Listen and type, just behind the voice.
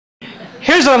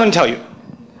here's what I'm going to tell you.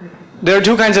 There are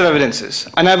two kinds of evidences,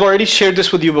 and I've already shared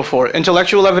this with you before.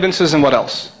 Intellectual evidences and what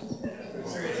else?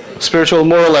 Spiritual,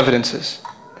 moral evidences.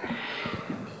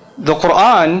 The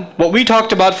Quran, what we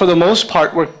talked about for the most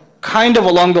part were kind of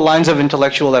along the lines of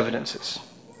intellectual evidences,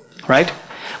 right?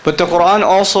 But the Quran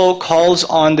also calls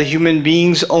on the human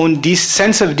being's own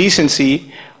sense of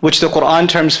decency, which the Quran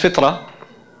terms fitrah.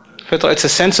 Fitrah, it's a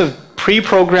sense of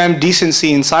pre-programmed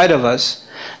decency inside of us,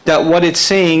 that what it's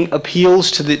saying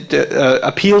appeals to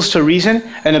reason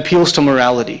and appeals to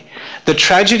morality. The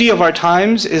tragedy of our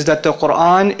times is that the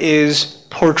Quran is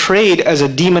portrayed as a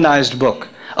demonized book.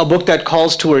 A book that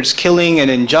calls towards killing and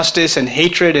injustice and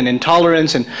hatred and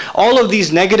intolerance, and all of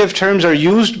these negative terms are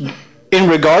used in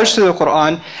regards to the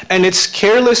Quran, and it's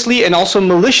carelessly and also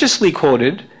maliciously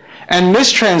quoted and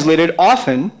mistranslated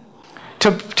often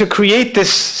to create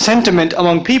this sentiment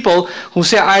among people who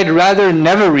say, I'd rather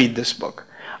never read this book.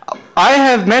 I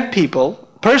have met people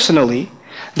personally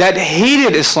that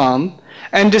hated Islam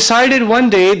and decided one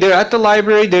day, they're at the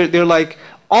library, they're like,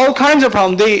 all kinds of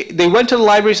problems. They went to the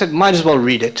library and said, might as well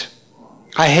read it.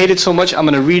 I hate it so much, I'm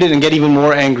going to read it and get even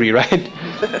more angry, right?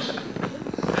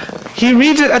 He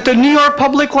reads it at the New York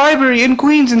Public Library in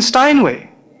Queens, in Steinway.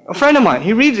 A friend of mine,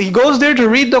 he goes there to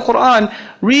read the Quran,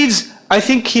 I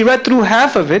think he read through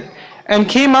half of it, and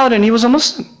came out and he was a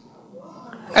Muslim.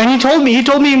 And he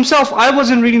told me himself, I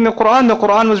wasn't reading the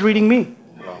Quran was reading me.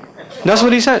 That's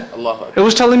what he said. It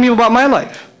was telling me about my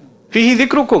life. Fihi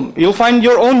dhikrukum. You'll find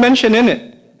your own mention in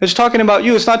it. It's talking about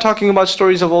you, it's not talking about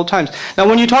stories of old times. Now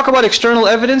when you talk about external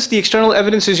evidence, the external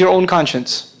evidence is your own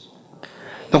conscience.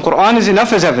 The Quran is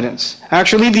enough as evidence.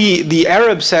 Actually the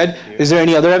Arab said, is there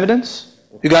any other evidence?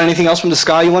 You got anything else from the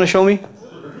sky you want to show me?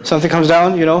 Something comes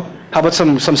down, How about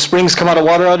some springs come out of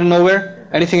water out of nowhere?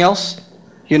 Anything else?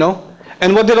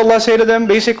 And what did Allah say to them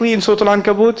basically in Surah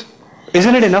Al-Ankabut?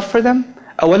 Isn't it enough for them?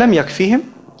 أَوَلَمْ يَكْفِيهِمْ?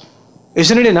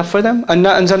 Isn't it enough for them?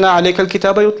 أَنَّا أَنزَلْنَا عَلَيْكَ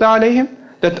الْكِتَابَ يُتْلَى عَلَيْهِمْ?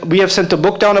 That we have sent a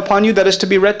book down upon you that is to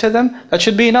be read to them? That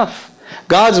should be enough.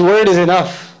 God's word is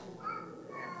enough.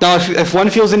 Now if one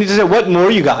feels the need to say, what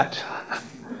more you got?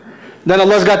 Then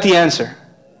Allah's got the answer.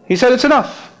 He said it's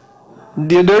enough.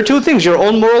 There are two things, your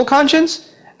own moral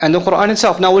conscience and the Quran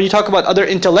itself. Now when you talk about other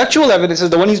intellectual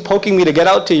evidences, the one he's poking me to get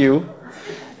out to you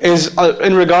is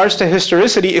in regards to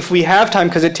historicity. If we have time,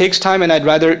 because it takes time and I'd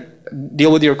rather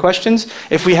deal with your questions,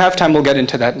 if we have time we'll get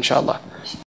into that inshallah.